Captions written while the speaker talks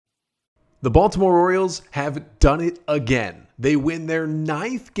The Baltimore Orioles have done it again. They win their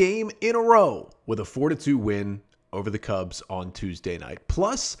 9th game in a row with a 4-2 win over the Cubs on Tuesday night.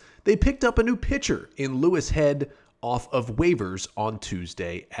 Plus, they picked up a new pitcher in Louis Head off of waivers on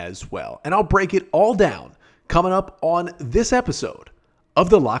Tuesday as well. And I'll break it all down coming up on this episode of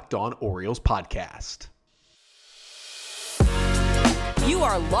the Locked On Orioles podcast. You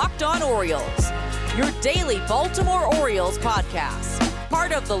are Locked On Orioles, your daily Baltimore Orioles podcast.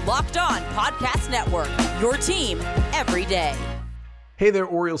 Part of the Locked On Podcast Network, your team every day. Hey there,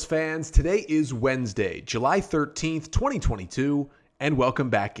 Orioles fans. Today is Wednesday, July 13th, 2022, and welcome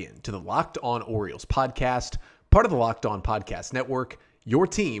back in to the Locked On Orioles podcast, part of the Locked On Podcast Network, your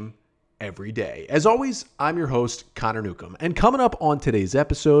team every day. As always, I'm your host, Connor Newcomb, and coming up on today's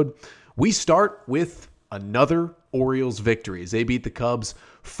episode, we start with another Orioles victory as they beat the Cubs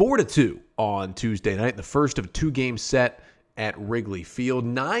 4-2 on Tuesday night, the first of a 2-game set at Wrigley Field.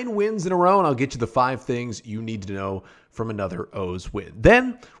 9 wins in a row, and I'll get you the 5 things you need to know from another O's win.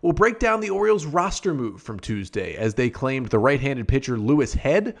 Then we'll break down the Orioles roster move from Tuesday as they claimed the right-handed pitcher Louis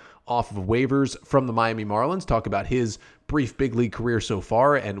Head off of waivers from the Miami Marlins. Talk about his brief big league career so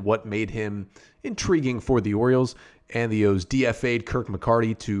far and what made him intriguing for the Orioles. And the O's DFA'd Kirk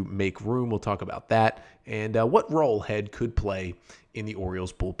McCarty to make room. We'll talk about that and what role Head could play in the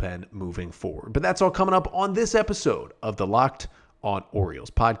Orioles bullpen moving forward. But that's all coming up on this episode of the Locked On Orioles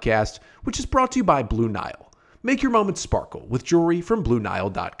podcast, which is brought to you by Blue Nile. Make your moments sparkle with jewelry from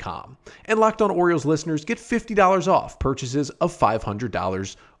BlueNile.com. And Locked On Orioles listeners get $50 off purchases of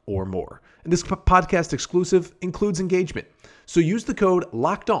 $500 or more. And this podcast exclusive includes engagement. So use the code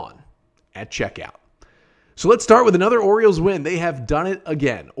LOCKEDON at checkout. So let's start with another Orioles win. They have done it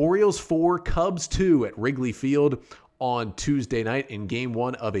again. Orioles 4, Cubs 2 at Wrigley Field on Tuesday night in Game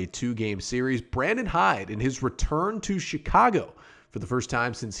 1 of a 2-game series. Brandon Hyde, in his return to Chicago for the first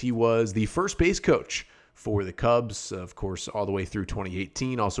time since he was the first base coach for the Cubs, of course, all the way through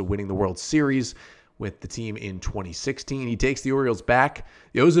 2018, also winning the World Series with the team in 2016. He takes the Orioles back.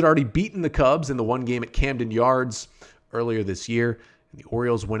 The O's had already beaten the Cubs in the one game at Camden Yards earlier this year. The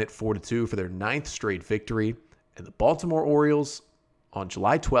Orioles win it 4-2 for their 9th straight victory. And the Baltimore Orioles on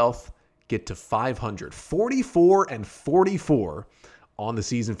July 12th get to 500, 44-44 on the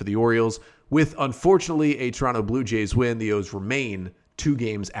season for the Orioles. With, unfortunately, a Toronto Blue Jays win, the O's remain 2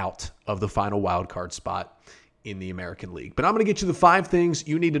 games out of the final wildcard spot in the American League. But I'm going to get you the 5 things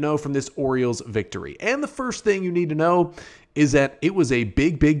you need to know from this Orioles victory. And the first thing you need to know is that it was a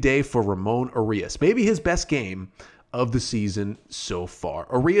big, big day for Ramon Urias. Maybe his best game of the season so far.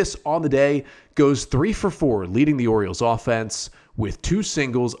 Urias on the day goes 3 for 4, leading the Orioles offense with 2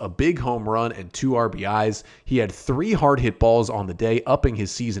 singles, a big home run, and 2 RBIs. He had 3 hard hit balls on the day, upping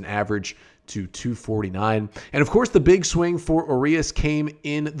his season average to 249. And of course, the big swing for Urias came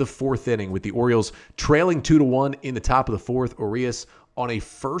in the 4th inning with the Orioles trailing 2-1 in the top of the 4th. Urias on a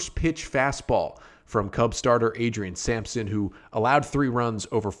first pitch fastball from Cubs starter Adrian Sampson, who allowed 3 runs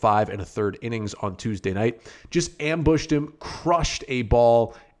over 5 1/3 innings on Tuesday night, just ambushed him, crushed a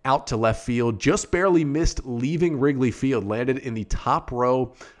ball out to left field, just barely missed leaving Wrigley Field, landed in the top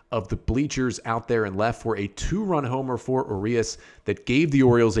row of the bleachers out there and left for a 2-run homer for Urias that gave the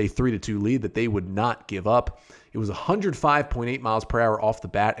Orioles a 3-2 lead that they would not give up. It was 105.8 miles per hour off the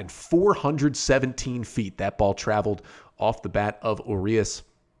bat and 417 feet. That ball traveled off the bat of Urias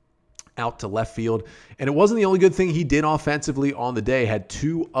out to left field. And it wasn't the only good thing he did offensively on the day. Had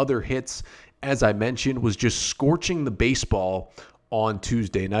 2 other hits, as I mentioned, was just scorching the baseball on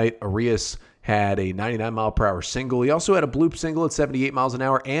Tuesday night. Urias had a 99-mile-per-hour single. He also had a bloop single at 78 miles an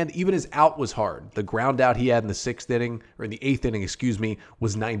hour, and even his out was hard. The ground out he had in the 8th inning,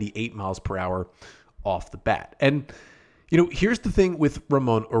 was 98 miles per hour off the bat. And here's the thing with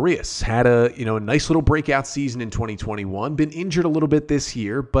Ramon Urias. Had a nice little breakout season in 2021. Been injured a little bit this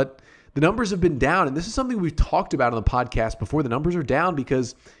year, but the numbers have been down, and this is something we've talked about on the podcast before. The numbers are down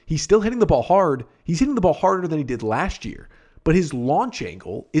because he's still hitting the ball hard. He's hitting the ball harder than he did last year, but his launch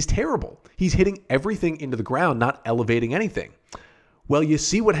angle is terrible. He's hitting everything into the ground, not elevating anything. Well, you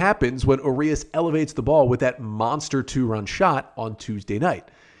see what happens when Urias elevates the ball with that monster 2-run shot on Tuesday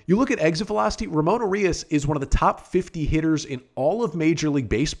night. You look at exit velocity, Ramon Urias is one of the top 50 hitters in all of Major League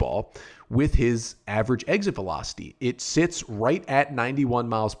Baseball with his average exit velocity. It sits right at 91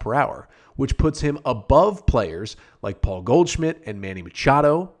 miles per hour, which puts him above players like Paul Goldschmidt and Manny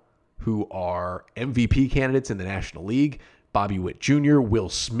Machado, who are MVP candidates in the National League, Bobby Witt Jr., Will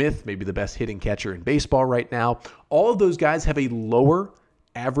Smith, maybe the best hitting catcher in baseball right now. All of those guys have a lower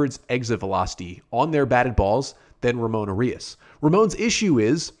average exit velocity on their batted balls than Ramon Urias. Ramon's issue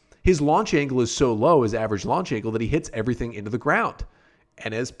is his launch angle is so low, his average launch angle, that he hits everything into the ground.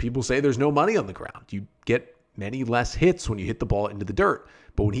 And as people say, there's no money on the ground. You get many less hits when you hit the ball into the dirt.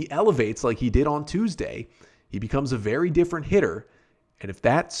 But when he elevates like he did on Tuesday, he becomes a very different hitter. And if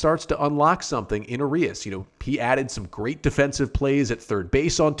that starts to unlock something in Urias, he added some great defensive plays at third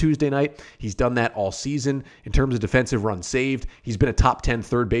base on Tuesday night. He's done that all season in terms of defensive runs saved. He's been a top 10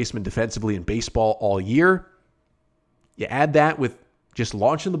 third baseman defensively in baseball all year. You add that with just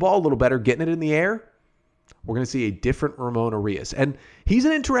launching the ball a little better, getting it in the air, we're going to see a different Ramon Urias. And he's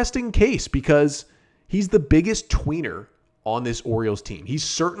an interesting case because he's the biggest tweener on this Orioles team. He's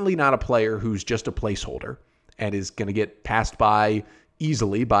certainly not a player who's just a placeholder and is going to get passed by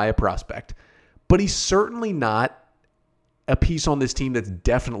easily by a prospect. But he's certainly not a piece on this team that's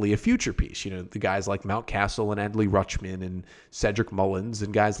definitely a future piece. The guys like Mountcastle and Adley Rutschman and Cedric Mullins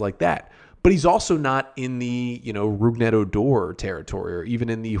and guys like that. But he's also not in the, Rougned Odor territory or even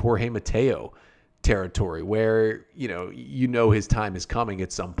in the Jorge Mateo territory where, his time is coming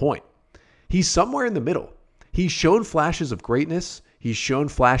at some point. He's somewhere in the middle. He's shown flashes of greatness. He's shown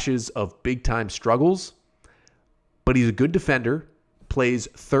flashes of big-time struggles. But he's a good defender, plays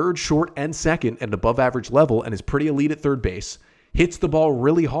third, short, and second at an above-average level, and is pretty elite at third base, hits the ball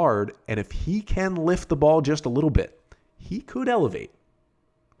really hard, and if he can lift the ball just a little bit, he could elevate,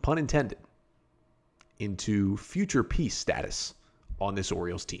 pun intended, into future piece status on this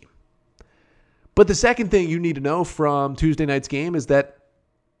Orioles team. But the second thing you need to know from Tuesday night's game is that,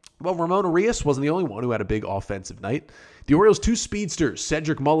 Ramon Urias wasn't the only one who had a big offensive night. The Orioles' two speedsters,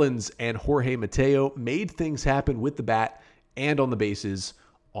 Cedric Mullins and Jorge Mateo, made things happen with the bat and on the bases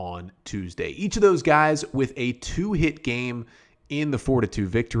on Tuesday. Each of those guys with a 2-hit game in the 4-2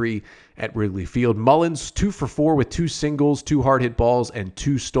 victory at Wrigley Field. Mullins 2 for 4 with 2 singles, 2 hard hit balls, and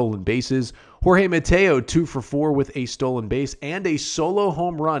 2 stolen bases. Jorge Mateo 2 for 4 with a stolen base and a solo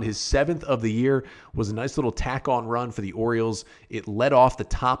home run. His 7th of the year was a nice little tack-on run for the Orioles. It led off the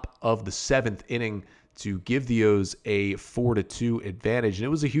top of the 7th inning to give the O's a 4-2 advantage. And it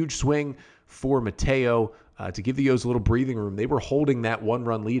was a huge swing for Mateo to give the O's a little breathing room. They were holding that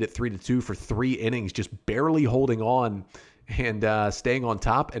 1-run lead at 3-2 for 3 innings, just barely holding on and staying on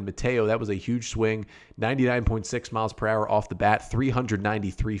top. And Mateo, that was a huge swing, 99.6 miles per hour off the bat,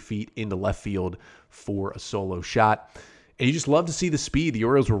 393 feet into left field for a solo shot. And you just love to see the speed. The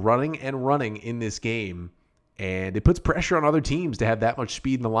Orioles were running and running in this game. And it puts pressure on other teams to have that much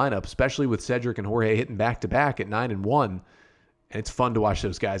speed in the lineup, especially with Cedric and Jorge hitting back-to-back at 9-1. And it's fun to watch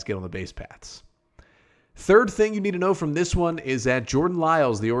those guys get on the base paths. Third thing you need to know from this one is that Jordan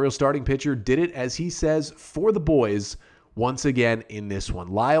Lyles, the Orioles starting pitcher, did it, as he says, for the boys once again in this one.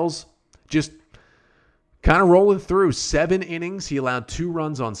 Lyles just kind of rolling through 7 innings. He allowed 2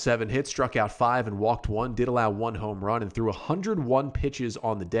 runs on 7 hits, struck out 5 and walked 1, did allow 1 home run, and threw 101 pitches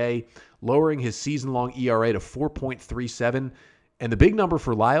on the day, lowering his season-long ERA to 4.37. And the big number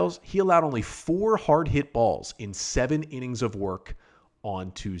for Lyles, he allowed only 4 hard hit balls in 7 innings of work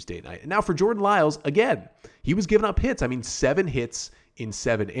on Tuesday night. And now for Jordan Lyles, again, he was giving up hits. 7 hits in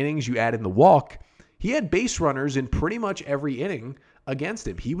 7 innings. You add in the walk. He had base runners in pretty much every inning against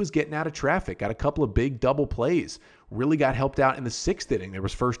him. He was getting out of traffic, got a couple of big double plays, really got helped out in the 6th inning. There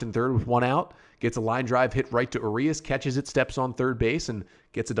was 1st and 3rd with 1 out, gets a line drive hit right to Urias, catches it, steps on third base, and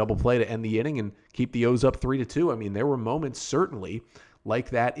gets a double play to end the inning and keep the O's up 3-2. There were moments certainly like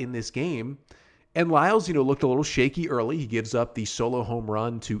that in this game. And Lyles, looked a little shaky early. He gives up the solo home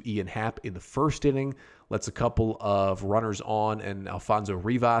run to Ian Happ in the 1st inning, lets a couple of runners on, and Alfonso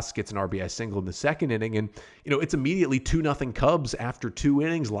Rivas gets an RBI single in the 2nd inning. And, it's immediately 2-0 Cubs after 2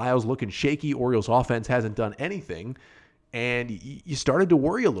 innings. Lyles looking shaky. Orioles offense hasn't done anything. And you started to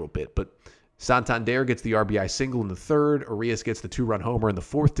worry a little bit. But Santander gets the RBI single in the 3rd. Urias gets the 2-run homer in the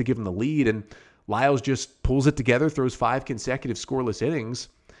 4th to give him the lead. And Lyles just pulls it together, throws 5 consecutive scoreless innings,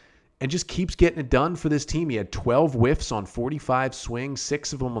 and just keeps getting it done for this team. He had 12 whiffs on 45 swings,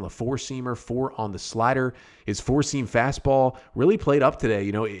 6 of them on the 4-seamer, 4 on the slider. His 4-seam fastball really played up today.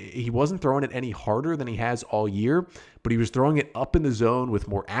 He wasn't throwing it any harder than he has all year, but he was throwing it up in the zone with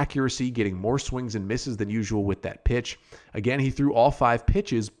more accuracy, getting more swings and misses than usual with that pitch. Again, he threw all 5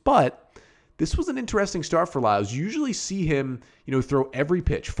 pitches, but this was an interesting start for Lyles. You usually see him, throw every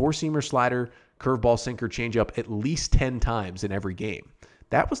pitch, 4-seamer, slider, curveball, sinker, changeup, at least 10 times in every game.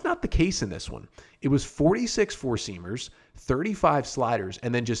 That was not the case in this one. It was 46 4-seamers, 35 sliders,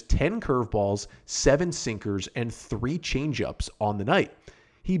 and then just 10 curveballs, 7 sinkers, and 3 changeups on the night.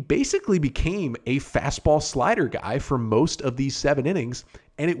 He basically became a fastball slider guy for most of these 7 innings,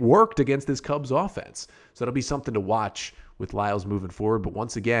 and it worked against this Cubs offense. So it'll be something to watch with Lyles moving forward. But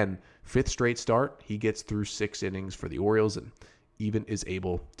once again, 5th straight start, he gets through 6 innings for the Orioles and even is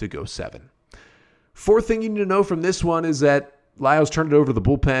able to go 7. Fourth thing you need to know from this one is that Lyles turned it over to the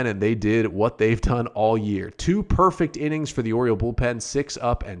bullpen, and they did what they've done all year. 2 perfect innings for the Oriole bullpen, 6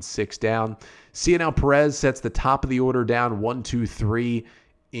 up and 6 down. Cionel Perez sets the top of the order down 1-2-3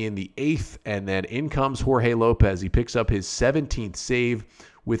 in the 8th, and then in comes Jorge Lopez. He picks up his 17th save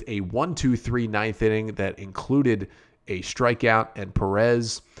with a 1-2-3 ninth inning that included a strikeout, and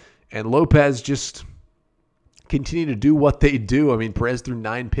Perez and Lopez just continue to do what they do. I mean, Perez threw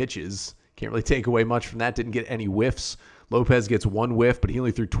 9 pitches. Can't really take away much from that. Didn't get any whiffs. Lopez gets 1 whiff, but he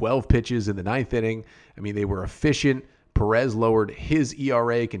only threw 12 pitches in the 9th inning. I mean, they were efficient. Perez lowered his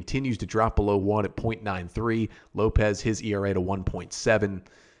ERA, continues to drop below 1 at 0.93. Lopez, his ERA to 1.7. And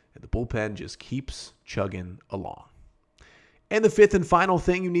the bullpen just keeps chugging along. And the 5th and final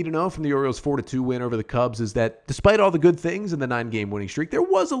thing you need to know from the Orioles' 4-2 win over the Cubs is that despite all the good things in the 9-game winning streak, there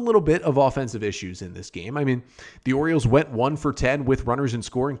was a little bit of offensive issues in this game. I mean, the Orioles went 1 for 10 with runners in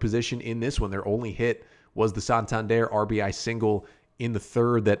scoring position in this one. Their only hit was the Santander RBI single in the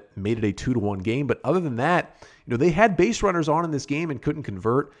 3rd that made it a 2-1 game. But other than that, they had base runners on in this game and couldn't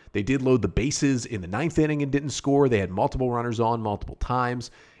convert. They did load the bases in the 9th inning and didn't score. They had multiple runners on multiple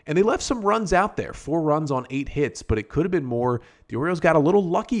times. And they left some runs out there, 4 runs on 8 hits, but it could have been more. The Orioles got a little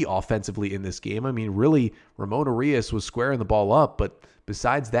lucky offensively in this game. I mean, really, Ramon Urias was squaring the ball up, but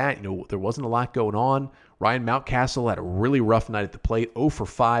besides that, there wasn't a lot going on. Ryan Mountcastle had a really rough night at the plate, 0 for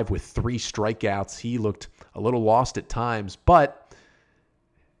 5 with 3 strikeouts. He looked a little lost at times, but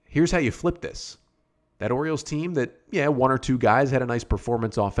here's how you flip this. That Orioles team that, 1 or 2 guys had a nice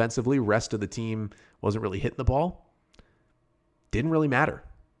performance offensively. Rest of the team wasn't really hitting the ball. Didn't really matter.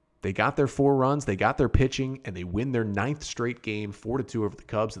 They got their 4 runs, they got their pitching, and they win their 9th straight game, 4-2 over the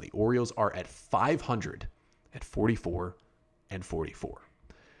Cubs, and the Orioles are at 500 at 44-44.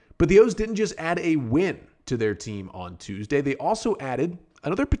 But the O's didn't just add a win to their team on Tuesday. They also added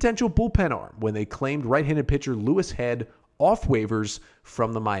another potential bullpen arm when they claimed right-handed pitcher Louis Head off waivers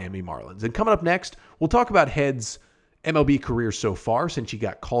from the Miami Marlins. And coming up next, we'll talk about Head's MLB career so far since he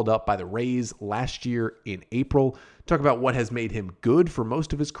got called up by the Rays last year in April. Talk about what has made him good for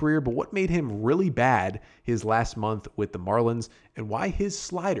most of his career, but what made him really bad his last month with the Marlins, and why his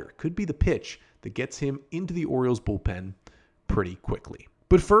slider could be the pitch that gets him into the Orioles bullpen pretty quickly.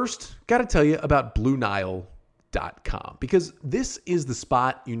 But first, got to tell you about BlueNile.com, because this is the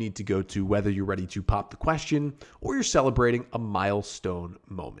spot you need to go to whether you're ready to pop the question or you're celebrating a milestone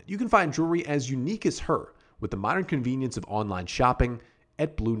moment. You can find jewelry as unique as her with the modern convenience of online shopping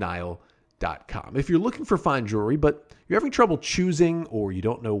at BlueNile.com. If you're looking for fine jewelry, but you're having trouble choosing, or you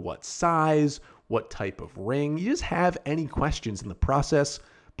don't know what size, what type of ring, you just have any questions in the process,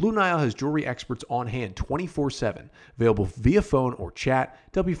 Blue Nile has jewelry experts on hand 24/7, available via phone or chat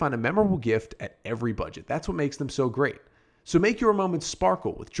to help you find a memorable gift at every budget. That's what makes them so great. So make your moments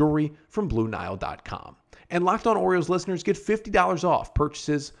sparkle with jewelry from BlueNile.com. And Locked On Orioles listeners get $50 off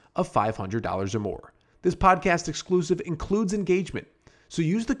purchases of $500 or more. This podcast exclusive includes engagement. So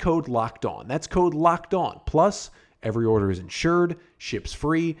use the code Locked On. That's code Locked On. Plus, every order is insured, ships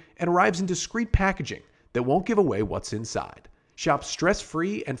free, and arrives in discreet packaging that won't give away what's inside. Shop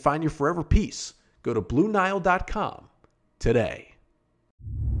stress-free and find your forever peace. Go to BlueNile.com today.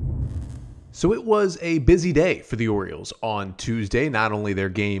 So it was a busy day for the Orioles on Tuesday. Not only their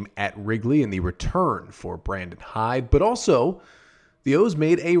game at Wrigley and the return for Brandon Hyde, but also the O's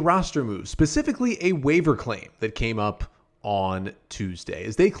made a roster move, specifically a waiver claim that came up on Tuesday,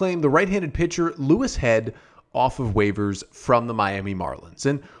 as they claimed the right-handed pitcher Louis Head off of waivers from the Miami Marlins.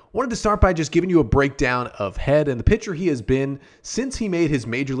 And wanted to start by just giving you a breakdown of Head and the pitcher he has been since he made his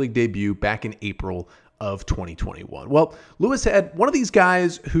major league debut back in April of 2021. Well, Louis Head, one of these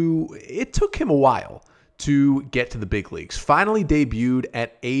guys who it took him a while to get to the big leagues, finally debuted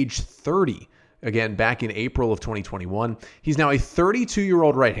at age 30. Again, back in April of 2021. He's now a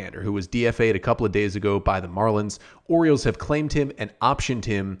 32-year-old right-hander who was DFA'd a couple of days ago by the Marlins. Orioles have claimed him and optioned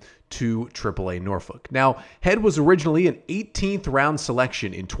him to AAA Norfolk. Now, Head was originally an 18th round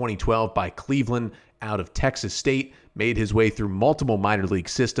selection in 2012 by Cleveland out of Texas State, made his way through multiple minor league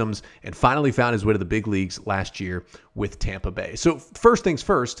systems, and finally found his way to the big leagues last year with Tampa Bay. So first things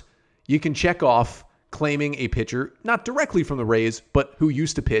first, you can check off claiming a pitcher, not directly from the Rays, but who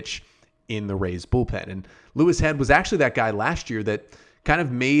used to pitch in the Rays bullpen. And Louis Head was actually that guy last year that kind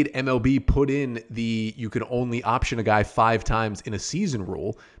of made MLB put in the you can only option a guy 5 times in a season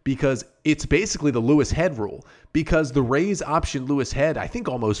rule, because it's basically the Louis Head rule, because the Rays optioned Louis Head, I think,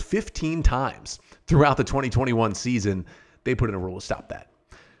 almost 15 times throughout the 2021 season. They put in a rule to stop that.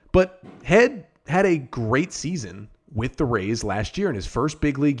 But Head had a great season with the Rays last year in his first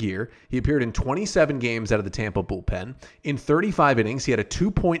big league year. He appeared in 27 games out of the Tampa bullpen. In 35 innings, he had a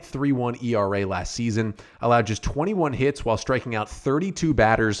 2.31 ERA last season, allowed just 21 hits while striking out 32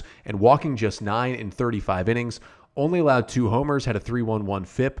 batters and walking just 9 in 35 innings. Only allowed 2 homers, had a 3.11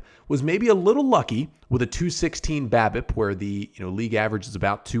 FIP, was maybe a little lucky with a 2.16 BABIP, where the league average is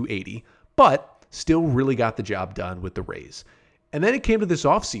about 2.80, but still really got the job done with the Rays. And then it came to this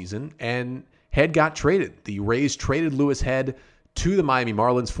offseason, and Head got traded. The Rays traded Louis Head to the Miami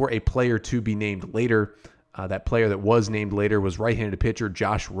Marlins for a player to be named later. That player that was named later was right-handed pitcher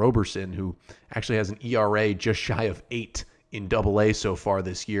Josh Roberson, who actually has an ERA just shy of 8 in Double-A so far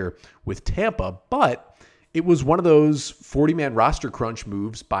this year with Tampa, but it was one of those 40-man roster crunch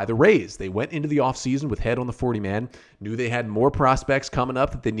moves by the Rays. They went into the offseason with Head on the 40-man, knew they had more prospects coming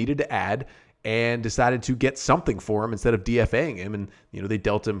up that they needed to add, and decided to get something for him instead of DFAing him. And, they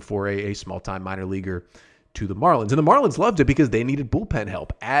dealt him for a small-time minor leaguer to the Marlins. And the Marlins loved it because they needed bullpen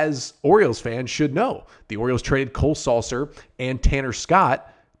help, as Orioles fans should know. The Orioles traded Cole Sulser and Tanner Scott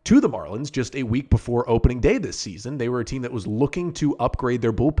to the Marlins just a week before opening day this season. They were a team that was looking to upgrade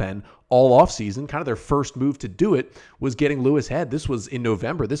their bullpen all offseason. Kind of their first move to do it was getting Louis Head. This was in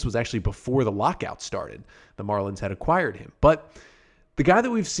November. This was actually before the lockout started. The Marlins had acquired him. But the guy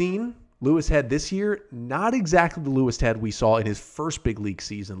that we've seen, Louis Head, this year, not exactly the Louis Head we saw in his first big league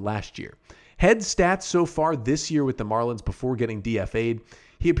season last year. Head's stats so far this year with the Marlins before getting DFA'd,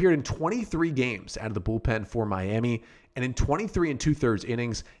 he appeared in 23 games out of the bullpen for Miami, and in 23 2/3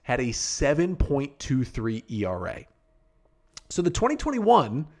 innings had a 7.23 ERA. So the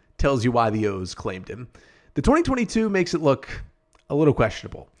 2021 tells you why the O's claimed him. The 2022 makes it look a little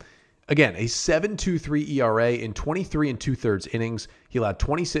questionable. Again, a 7.23 ERA in 23 2/3 innings. He allowed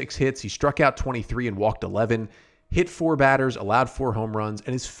 26 hits. He struck out 23 and walked 11. Hit 4 batters, allowed 4 home runs,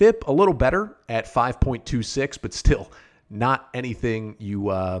 and his FIP a little better at 5.26, but still not anything you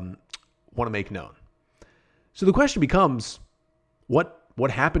want to make known. So the question becomes, what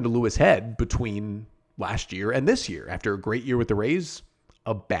happened to Louis Head between last year and this year? After a great year with the Rays,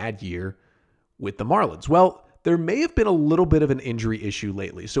 a bad year with the Marlins. Well, there may have been a little bit of an injury issue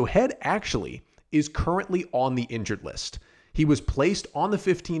lately. So Head actually is currently on the injured list. He was placed on the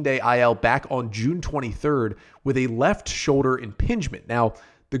 15-day IL back on June 23rd with a left shoulder impingement. Now,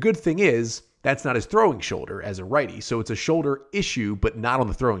 the good thing is that's not his throwing shoulder as a righty. So it's a shoulder issue, but not on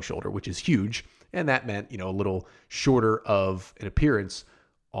the throwing shoulder, which is huge. And that meant, a little shorter of an appearance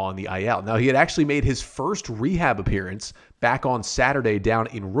on the IL. Now, he had actually made his first rehab appearance back on Saturday down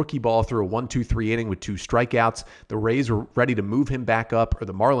in rookie ball through a 1-2-3 inning with 2 strikeouts. The Rays were ready to move him back up, or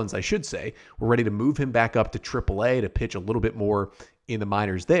the Marlins, I should say, were ready to move him back up to AAA to pitch a little bit more in the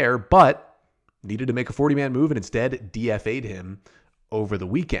minors there, but needed to make a 40-man move and instead DFA'd him over the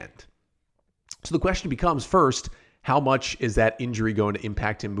weekend. So the question becomes, first, how much is that injury going to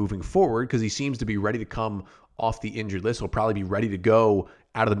impact him moving forward? Because he seems to be ready to come off the injured list. He'll probably be ready to go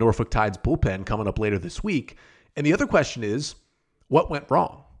out of the Norfolk Tides bullpen coming up later this week. And the other question is, what went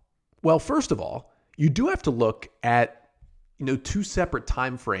wrong? Well, first of all, you do have to look at 2 separate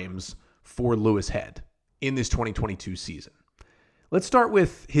time frames for Louis Head in this 2022 season. Let's start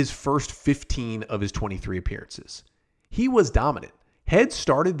with his first 15 of his 23 appearances. He was dominant. Head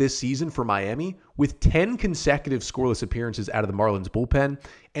started this season for Miami with 10 consecutive scoreless appearances out of the Marlins bullpen,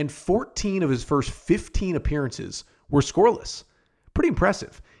 and 14 of his first 15 appearances were scoreless. Pretty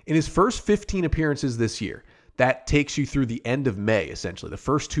impressive. In his first 15 appearances this year, that takes you through the end of May, essentially, the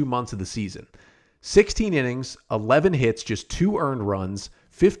first 2 months of the season. 16 innings, 11 hits, just 2 earned runs,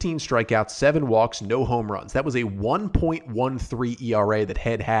 15 strikeouts, 7 walks, no home runs. That was a 1.13 ERA that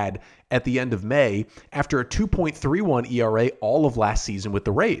Head had at the end of May after a 2.31 ERA all of last season with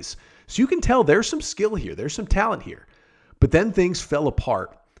the Rays. So you can tell there's some skill here. There's some talent here. But then things fell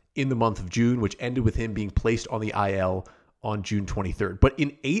apart in the month of June, which ended with him being placed on the IL on June 23rd. But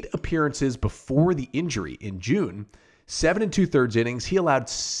in 8 appearances before the injury in June, 7 2/3 innings, he allowed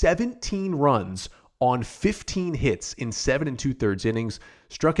 17 runs on 15 hits in 7 2/3 innings,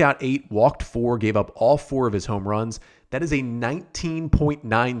 struck out 8, walked 4, gave up all 4 of his home runs. That is a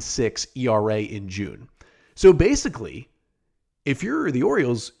 19.96 ERA in June. So basically, if you're the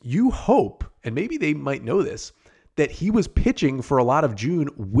Orioles, you hope, and maybe they might know this, that he was pitching for a lot of June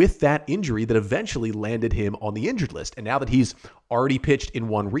with that injury that eventually landed him on the injured list. And now that he's already pitched in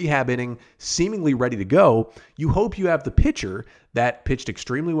 1 rehab inning, seemingly ready to go, you hope you have the pitcher that pitched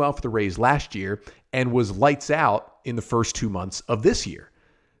extremely well for the Rays last year and was lights out in the first 2 months of this year.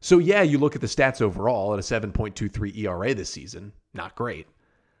 So yeah, you look at the stats overall at a 7.23 ERA this season, not great.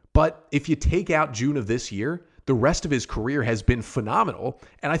 But if you take out June of this year, the rest of his career has been phenomenal.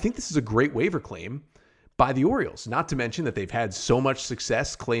 And I think this is a great waiver claim by the Orioles. Not to mention that they've had so much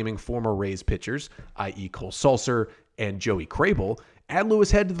success claiming former Rays pitchers, i.e. Cole Sulser and Joey Crable. Add Louis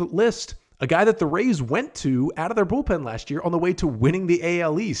Head to the list, a guy that the Rays went to out of their bullpen last year on the way to winning the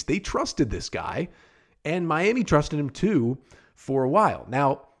AL East. They trusted this guy, and Miami trusted him too for a while.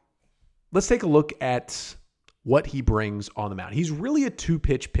 Now, let's take a look at what he brings on the mound. He's really a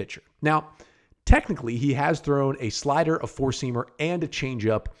two-pitch pitcher. Now, technically, he has thrown a slider, a four-seamer, and a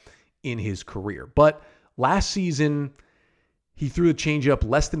changeup in his career. But last season, he threw the changeup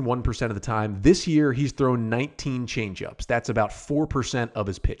less than 1% of the time. This year, he's thrown 19 changeups. That's about 4% of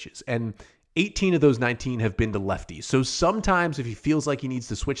his pitches. And 18 of those 19 have been to lefties. So sometimes if he feels like he needs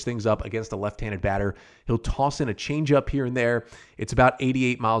to switch things up against a left-handed batter, he'll toss in a changeup here and there. It's about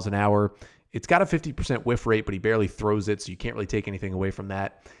 88 miles an hour. It's got a 50% whiff rate, but he barely throws it, so you can't really take anything away from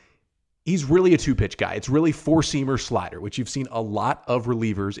that. He's really a two-pitch guy. It's really four-seamer slider, which you've seen a lot of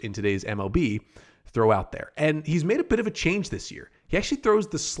relievers in today's MLB throw out there. And he's made a bit of a change this year. He actually throws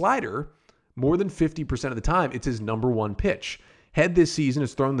the slider more than 50% of the time. It's his number one pitch. Head this season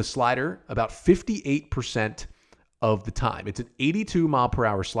has thrown the slider about 58% of the time. It's an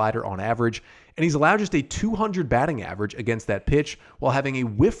 82-mile-per-hour slider on average, and he's allowed just a 200 batting average against that pitch while having a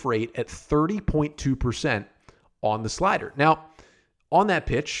whiff rate at 30.2% on the slider. Now, on that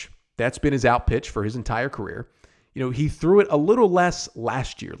pitch, that's been his out pitch for his entire career. You know, he threw it a little less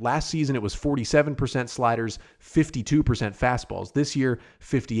last year. Last season, it was 47% sliders, 52% fastballs. This year,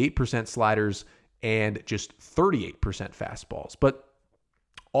 58% sliders, and just 38% fastballs. But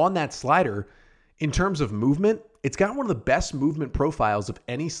on that slider, in terms of movement, it's got one of the best movement profiles of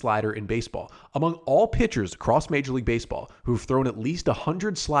any slider in baseball. Among all pitchers across Major League Baseball who've thrown at least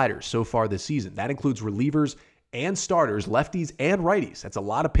 100 sliders so far this season, that includes relievers and starters, lefties and righties. That's a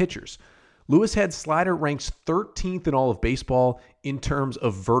lot of pitchers. Louis Head's slider ranks 13th in all of baseball in terms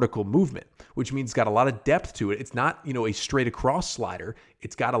of vertical movement, which means it's got a lot of depth to it. It's not, a straight across slider.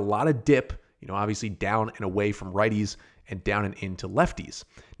 It's got a lot of dip, obviously down and away from righties and down and into lefties.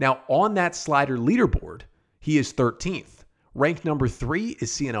 Now, on that slider leaderboard, he is 13th. Ranked number 3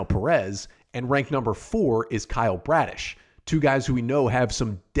 is Cionel Perez, and ranked number 4 is Kyle Bradish, two guys who we know have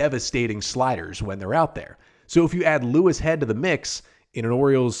some devastating sliders when they're out there. So if you add Louis Head to the mix in an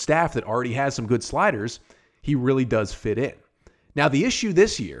Orioles staff that already has some good sliders, he really does fit in. Now, the issue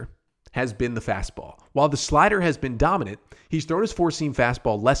this year has been the fastball. While the slider has been dominant, he's thrown his four-seam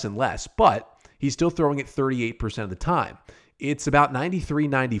fastball less and less, but he's still throwing it 38% of the time. It's about 93,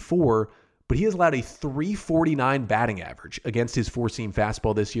 94, but he has allowed a 349 batting average against his four-seam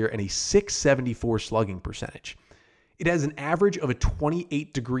fastball this year and a 674 slugging percentage. It has an average of a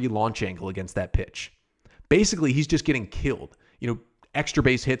 28-degree launch angle against that pitch. Basically, he's just getting killed. Extra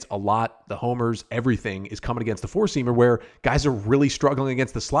base hits a lot, the homers, everything is coming against the four-seamer where guys are really struggling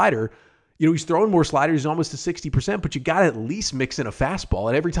against the slider. He's throwing more sliders, he's almost to 60%, but you got to at least mix in a fastball.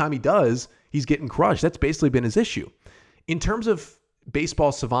 And every time he does, he's getting crushed. That's basically been his issue. In terms of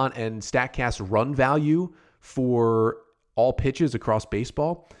Baseball Savant and StatCast run value for all pitches across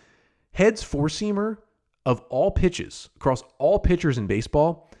baseball, Head's four-seamer of all pitches across all pitchers in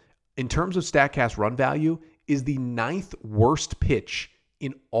baseball, in terms of StatCast run value, is the 9th worst pitch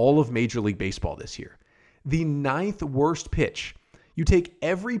in all of Major League Baseball this year. The 9th worst pitch. You take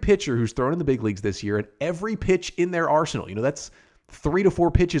every pitcher who's thrown in the big leagues this year and every pitch in their arsenal, that's 3 to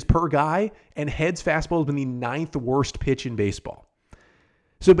 4 pitches per guy, and Head's fastball has been the 9th worst pitch in baseball.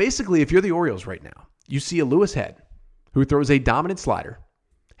 So basically, if you're the Orioles right now, you see a Louis Head who throws a dominant slider,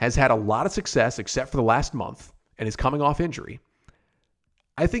 has had a lot of success except for the last month, and is coming off injury.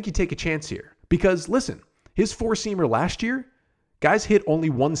 I think you take a chance here because, listen, his four-seamer last year, guys hit only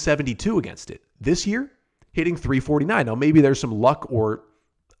 172 against it. This year, hitting 349. Now, maybe there's some luck or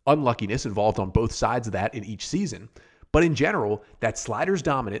unluckiness involved on both sides of that in each season. But in general, that slider's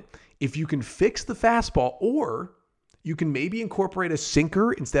dominant. If you can fix the fastball, or you can maybe incorporate a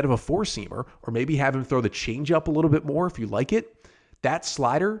sinker instead of a four-seamer, or maybe have him throw the changeup a little bit more if you like it, that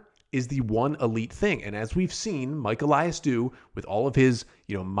slider is the one elite thing. And as we've seen Mike Elias do with all of his,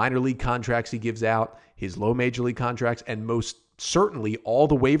 minor league contracts he gives out, his low major league contracts, and most certainly all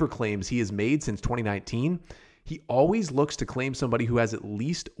the waiver claims he has made since 2019, he always looks to claim somebody who has at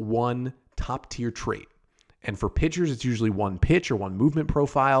least one top-tier trait. And for pitchers, it's usually one pitch or one movement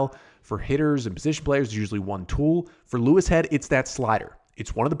profile. For hitters and position players, it's usually one tool. For Louis Head, it's that slider.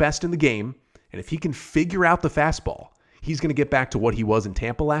 It's one of the best in the game. And if he can figure out the fastball, he's going to get back to what he was in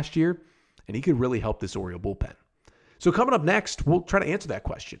Tampa last year, and he could really help this Oriole bullpen. So coming up next, we'll try to answer that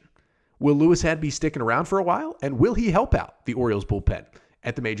question. Will Louis Head be sticking around for a while, and will he help out the Orioles bullpen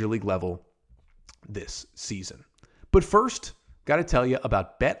at the major league level this season? But first, got to tell you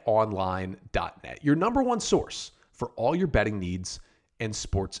about betonline.net, your number one source for all your betting needs and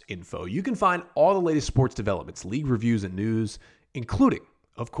sports info. You can find all the latest sports developments, league reviews, and news, including,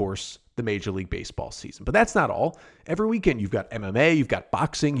 of course, the Major League Baseball season. But that's not all. Every weekend, you've got MMA, you've got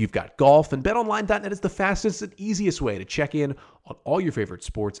boxing, you've got golf, and betonline.net is the fastest and easiest way to check in on all your favorite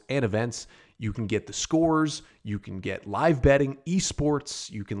sports and events. You can get the scores, you can get live betting, esports,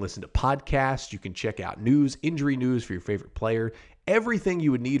 you can listen to podcasts, you can check out news, injury news for your favorite player. Everything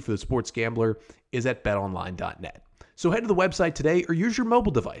you would need for the sports gambler is at betonline.net. So head to the website today or use your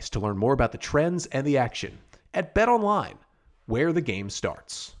mobile device to learn more about the trends and the action at BetOnline, where the game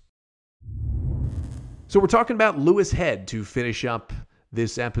starts. So we're talking about Louis Head to finish up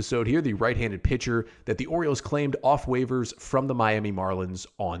this episode here, the right-handed pitcher that the Orioles claimed off waivers from the Miami Marlins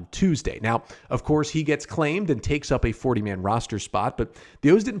on Tuesday. Now, of course, he gets claimed and takes up a 40-man roster spot, but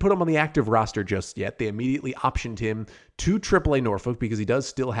the O's didn't put him on the active roster just yet. They immediately optioned him to AAA Norfolk because he does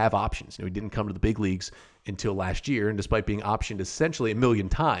still have options. He didn't come to the big leagues until last year, and despite being optioned essentially a million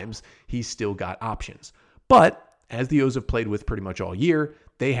times, he's still got options. But as the O's have played with pretty much all year,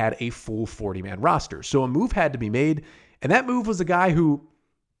 they had a full 40-man roster. So a move had to be made, and that move was a guy who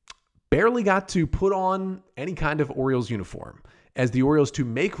barely got to put on any kind of Orioles uniform, as the Orioles, to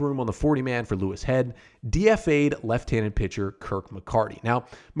make room on the 40-man for Louis Head, DFA'd left-handed pitcher Kirk McCarty. Now,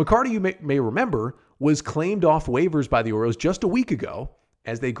 McCarty, you may remember, was claimed off waivers by the Orioles just a week ago,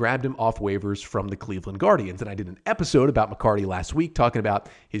 as they grabbed him off waivers from the Cleveland Guardians. And I did an episode about McCarty last week talking about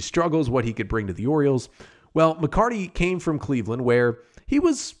his struggles, what he could bring to the Orioles. Well, McCarty came from Cleveland, where he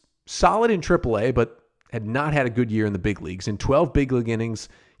was solid in AAA, but had not had a good year in the big leagues. In 12 big league innings,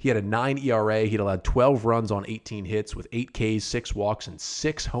 he had a 9 ERA. He'd allowed 12 runs on 18 hits with 8 Ks, 6 walks, and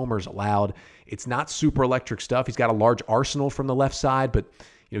 6 homers allowed. It's not super electric stuff. He's got a large arsenal from the left side, but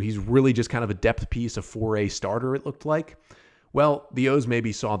he's really just kind of a depth piece, a 4A starter, it looked like. Well, the O's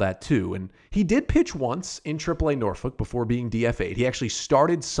maybe saw that too, and he did pitch once in AAA Norfolk before being DFA'd. He actually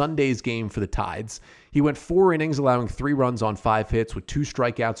started Sunday's game for the Tides. He went 4 innings, allowing 3 runs on 5 hits with 2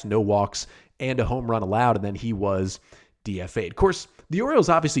 strikeouts, no walks, and a home run allowed, and then he was DFA'd. Of course, the Orioles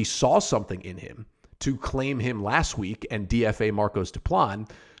obviously saw something in him to claim him last week and DFA Marcos Duplan,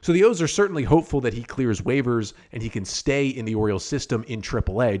 so the O's are certainly hopeful that he clears waivers and he can stay in the Orioles system in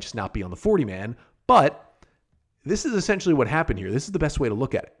AAA, just not be on the 40-man, but this is essentially what happened here. This is the best way to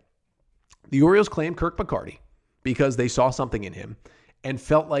look at it. The Orioles claimed Kirk McCarty because they saw something in him and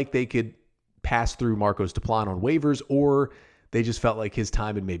felt like they could pass through Marcos Duplan on waivers, or they just felt like his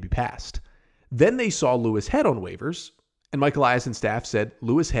time had maybe passed. Then they saw Louis Head on waivers, and Mike Elias and staff said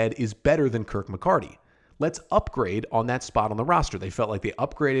Louis Head is better than Kirk McCarty. Let's upgrade on that spot on the roster. They felt like they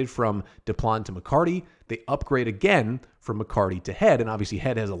upgraded from Duplan to McCarty. They upgrade again from McCarty to Head, and obviously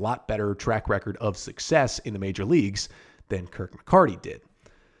Head has a lot better track record of success in the major leagues than Kirk McCarty did.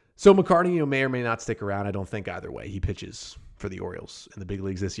 So McCarty, may or may not stick around. I don't think either way. He pitches for the Orioles in the big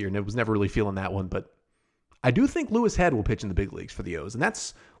leagues this year, and it was never really feeling that one, but I do think Louis Head will pitch in the big leagues for the O's, and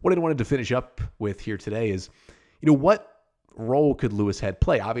that's what I wanted to finish up with here today is, what role could Louis Head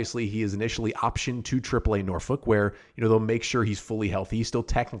play? Obviously, he is initially optioned to AAA Norfolk, where they'll make sure he's fully healthy. He's still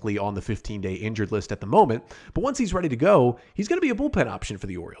technically on the 15-day injured list at the moment, but once he's ready to go, he's going to be a bullpen option for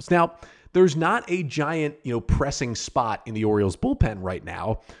the Orioles. Now, there's not a giant, pressing spot in the Orioles bullpen right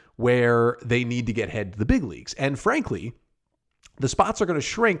now where they need to get Head to the big leagues, and frankly, the spots are going to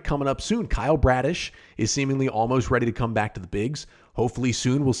shrink coming up soon. Kyle Bradish is seemingly almost ready to come back to the bigs. Hopefully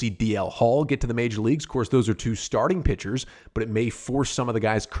soon we'll see DL Hall get to the major leagues. Of course, those are 2 starting pitchers, but it may force some of the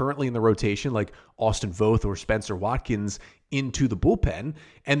guys currently in the rotation, like Austin Voth or Spencer Watkins, into the bullpen.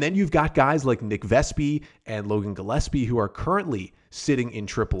 And then you've got guys like Nick Vespi and Logan Gillespie who are currently sitting in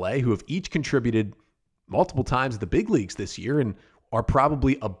AAA, who have each contributed multiple times at the big leagues this year and are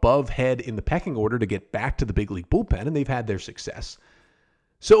probably above Head in the pecking order to get back to the big league bullpen, and they've had their success.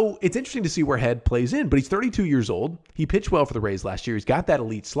 So it's interesting to see where Head plays in, but he's 32 years old. He pitched well for the Rays last year. He's got that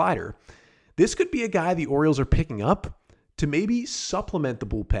elite slider. This could be a guy the Orioles are picking up to maybe supplement the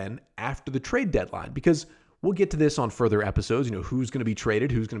bullpen after the trade deadline, because we'll get to this on further episodes, who's going to be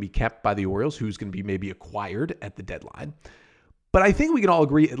traded, who's going to be kept by the Orioles, who's going to be maybe acquired at the deadline. But I think we can all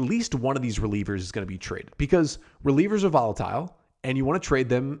agree at least one of these relievers is going to be traded, because relievers are volatile, and you want to trade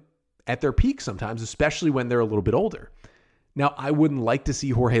them at their peak sometimes, especially when they're a little bit older. Now, I wouldn't like to see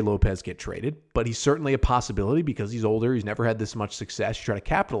Jorge Lopez get traded, but he's certainly a possibility because he's older. He's never had this much success. You try to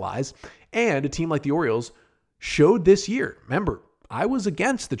capitalize. And a team like the Orioles showed this year. Remember, I was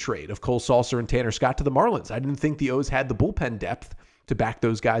against the trade of Cole Sulser and Tanner Scott to the Marlins. I didn't think the O's had the bullpen depth to back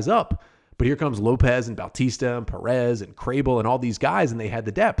those guys up. But here comes Lopez and Bautista and Perez and Crable and all these guys, and they had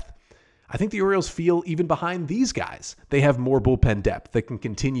the depth. I think the Orioles feel even behind these guys, they have more bullpen depth that can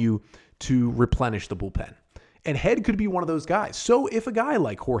continue to replenish the bullpen. And Head could be one of those guys. So if a guy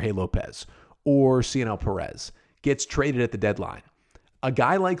like Jorge Lopez or Cionel Perez gets traded at the deadline, a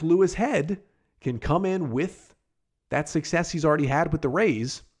guy like Louis Head can come in with that success he's already had with the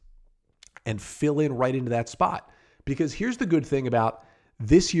Rays and fill in right into that spot. Because here's the good thing about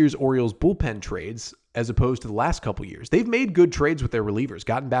this year's Orioles bullpen trades as opposed to the last couple years. They've made good trades with their relievers,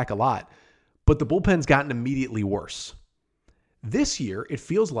 gotten back a lot, but the bullpen's gotten immediately worse. This year, it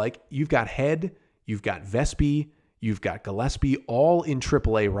feels like you've got Head, you've got Vespi, you've got Gillespie, all in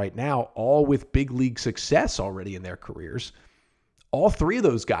AAA right now, all with big league success already in their careers. All three of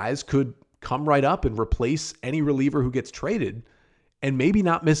those guys could come right up and replace any reliever who gets traded and maybe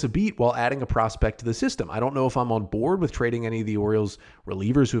not miss a beat while adding a prospect to the system. I don't know if I'm on board with trading any of the Orioles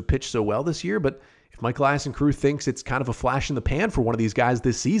relievers who have pitched so well this year, but if Mike Elias and crew thinks it's kind of a flash in the pan for one of these guys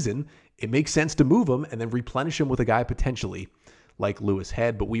this season, it makes sense to move them and then replenish them with a guy potentially like Louis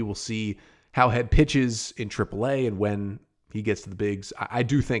Head. But we will see how Head pitches in AAA and when he gets to the bigs. I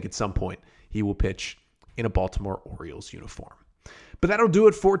do think at some point he will pitch in a Baltimore Orioles uniform. But that'll do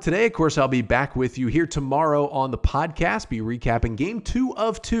it for today. Of course, I'll be back with you here tomorrow on the podcast, be recapping Game 2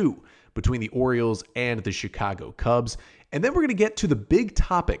 of 2 between the Orioles and the Chicago Cubs. And then we're going to get to the big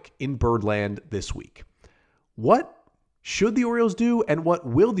topic in Birdland this week. What should the Orioles do and what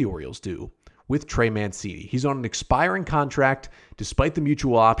will the Orioles do with Trey Mancini? He's on an expiring contract. Despite the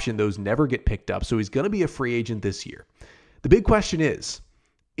mutual option, those never get picked up. So he's going to be a free agent this year. The big question is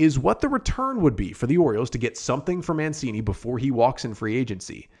what the return would be for the Orioles to get something for Mancini before he walks in free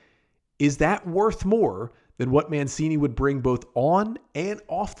agency. Is that worth more than what Mancini would bring both on and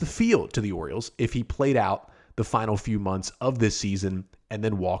off the field to the Orioles if he played out the final few months of this season and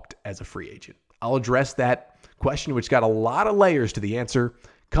then walked as a free agent? I'll address that question, which got a lot of layers to the answer,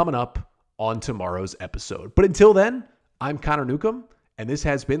 coming up on tomorrow's episode. But until then, I'm Connor Newcomb, and this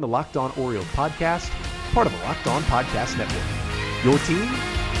has been the Locked On Orioles podcast, part of the Locked On Podcast Network. Your team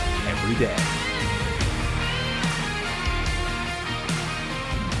every day.